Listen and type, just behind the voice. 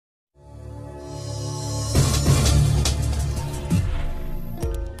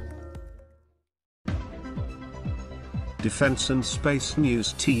Defense and Space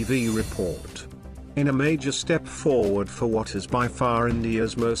News TV report. In a major step forward for what is by far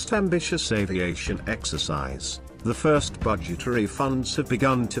India's most ambitious aviation exercise, the first budgetary funds have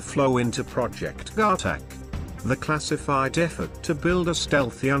begun to flow into Project Ghatak. The classified effort to build a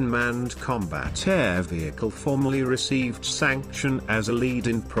stealthy unmanned combat air vehicle formally received sanction as a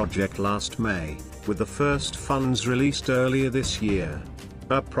lead-in project last May, with the first funds released earlier this year.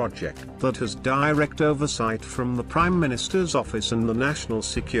 A project that has direct oversight from the Prime Minister's office and the National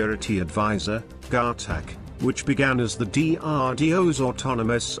Security Advisor, Ghatak, which began as the DRDO's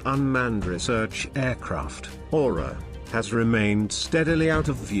Autonomous Unmanned Research Aircraft, AURA, has remained steadily out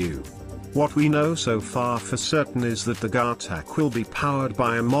of view. What we know so far for certain is that the Ghatak will be powered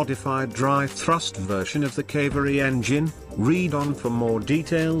by a modified dry-thrust version of the cavalry engine. Read on for more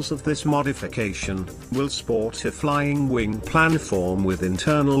details of this modification. Will sport a flying wing platform with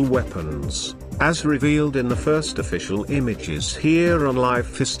internal weapons, as revealed in the first official images here on Live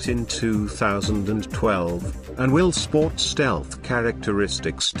Fist in 2012, and will sport stealth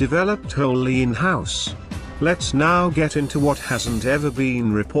characteristics developed wholly in-house. Let's now get into what hasn't ever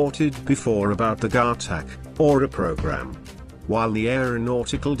been reported before about the Ghatak, AURA program. While the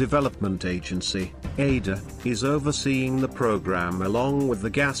Aeronautical Development Agency, ADA, is overseeing the program along with the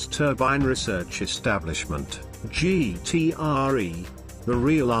Gas Turbine Research Establishment, GTRE, the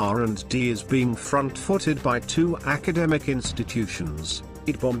real R&D is being front-footed by two academic institutions,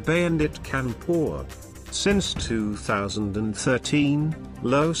 IT Bombay and IT Kanpur. Since 2013,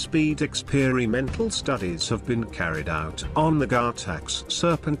 low-speed experimental studies have been carried out on the Ghatak's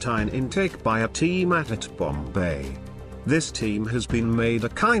serpentine intake by a team at IT Bombay. This team has been made a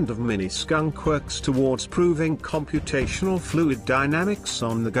kind of mini skunkworks towards proving computational fluid dynamics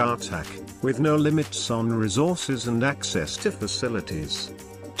on the Ghatak, with no limits on resources and access to facilities.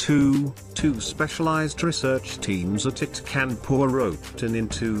 Two specialized research teams at IT Kanpur roped in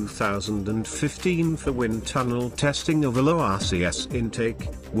 2015 for wind tunnel testing of a low RCS intake.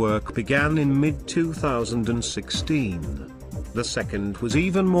 Work began in mid-2016. The second was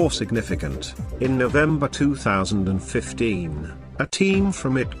even more significant. In November 2015, a team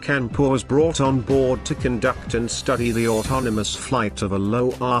from IT Kanpur was brought on board to conduct and study the autonomous flight of a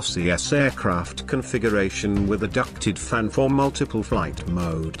low RCS aircraft configuration with a ducted fan for multiple flight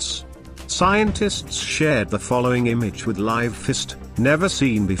modes. Scientists shared the following image with Live Fist, never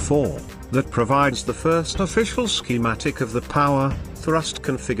seen before, that provides the first official schematic of the power, thrust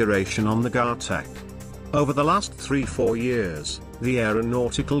configuration on the Ghatak. Over the last 3-4 years, the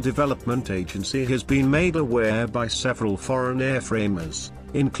Aeronautical Development Agency has been made aware by several foreign airframers,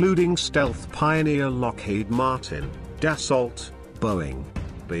 including stealth pioneer Lockheed Martin, Dassault, Boeing,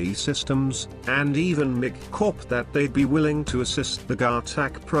 BAE Systems, and even MiG Corp that they'd be willing to assist the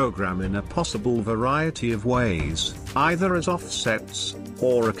Ghatak program in a possible variety of ways, either as offsets,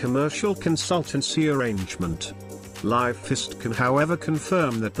 or a commercial consultancy arrangement. Live Fist can however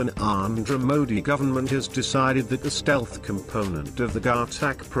confirm that the Narendra Modi government has decided that the stealth component of the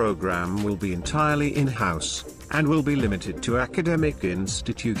Ghatak program will be entirely in-house, and will be limited to academic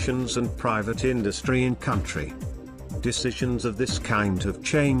institutions and private industry in country. Decisions of this kind have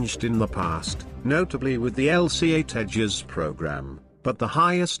changed in the past, notably with the LCA Tejas program. But the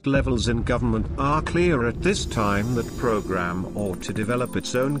highest levels in government are clear at this time that program ought to develop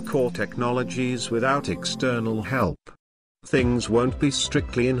its own core technologies without external help. Things won't be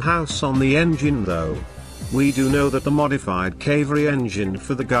strictly in-house on the engine though. We do know that the modified cavalry engine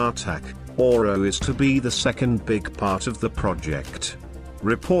for the Ghatak, AURA, is to be the second big part of the project.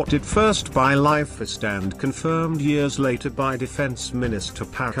 Reported first by Live Fist and confirmed years later by Defense Minister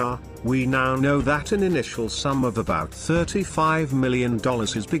Parker, we now know that an initial sum of about $35 million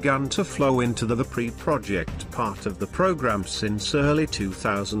has begun to flow into the pre-project part of the program since early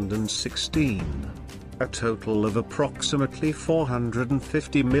 2016. A total of approximately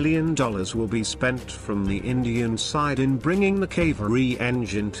 $450 million will be spent from the Indian side in bringing the cavalry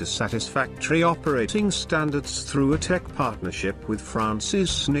engine to satisfactory operating standards through a tech partnership with France's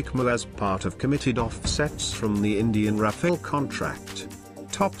SNICMA as part of committed offsets from the Indian Rafale contract.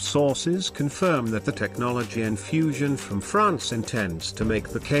 Top sources confirm that the technology infusion from France intends to make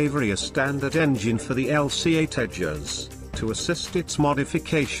the cavalry a standard engine for the LCA Tejas, to assist its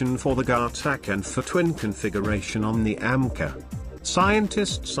modification for the Ghatak and for twin configuration on the AMCA.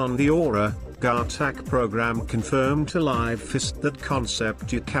 Scientists on the AURA, Ghatak program confirmed to Live Fist that concept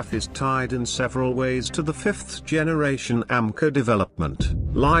ucav is tied in several ways to the 5th generation AMCA development.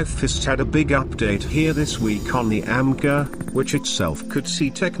 Live Fist had a big update here this week on the AMCA, which itself could see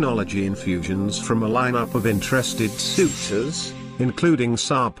technology infusions from a lineup of interested suitors, including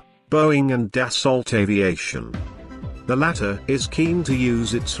Saab, Boeing and Dassault Aviation. The latter is keen to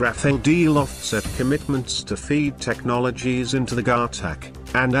use its Rafale deal offset commitments to feed technologies into the Ghatak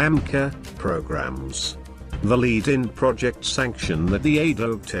and AMCA programs. The lead-in project sanction that the aid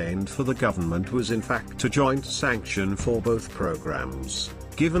obtained for the government was in fact a joint sanction for both programs,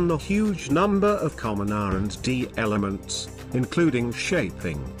 given the huge number of common R&D elements, including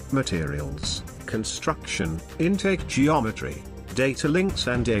shaping, materials, construction, intake geometry, data links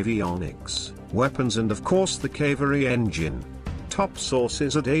and avionics, weapons and of course the cavalry engine. Top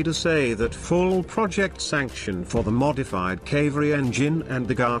sources at ADA say that full project sanction for the modified cavalry engine and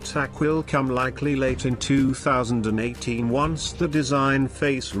the Ghatak will come likely late in 2018 once the design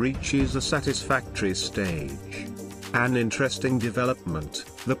phase reaches a satisfactory stage. An interesting development,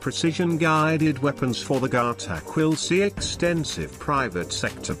 the precision-guided weapons for the Ghatak will see extensive private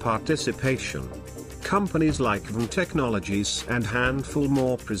sector participation. Companies like VM Technologies and handful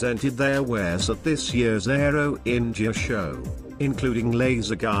more presented their wares at this year's Aero India show, including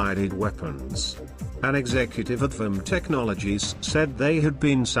laser-guided weapons. An executive at VM Technologies said they had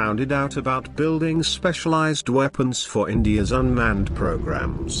been sounded out about building specialized weapons for India's unmanned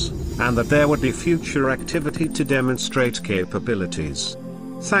programs, and that there would be future activity to demonstrate capabilities.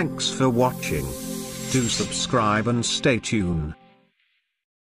 Thanks for watching. Do subscribe and stay tuned.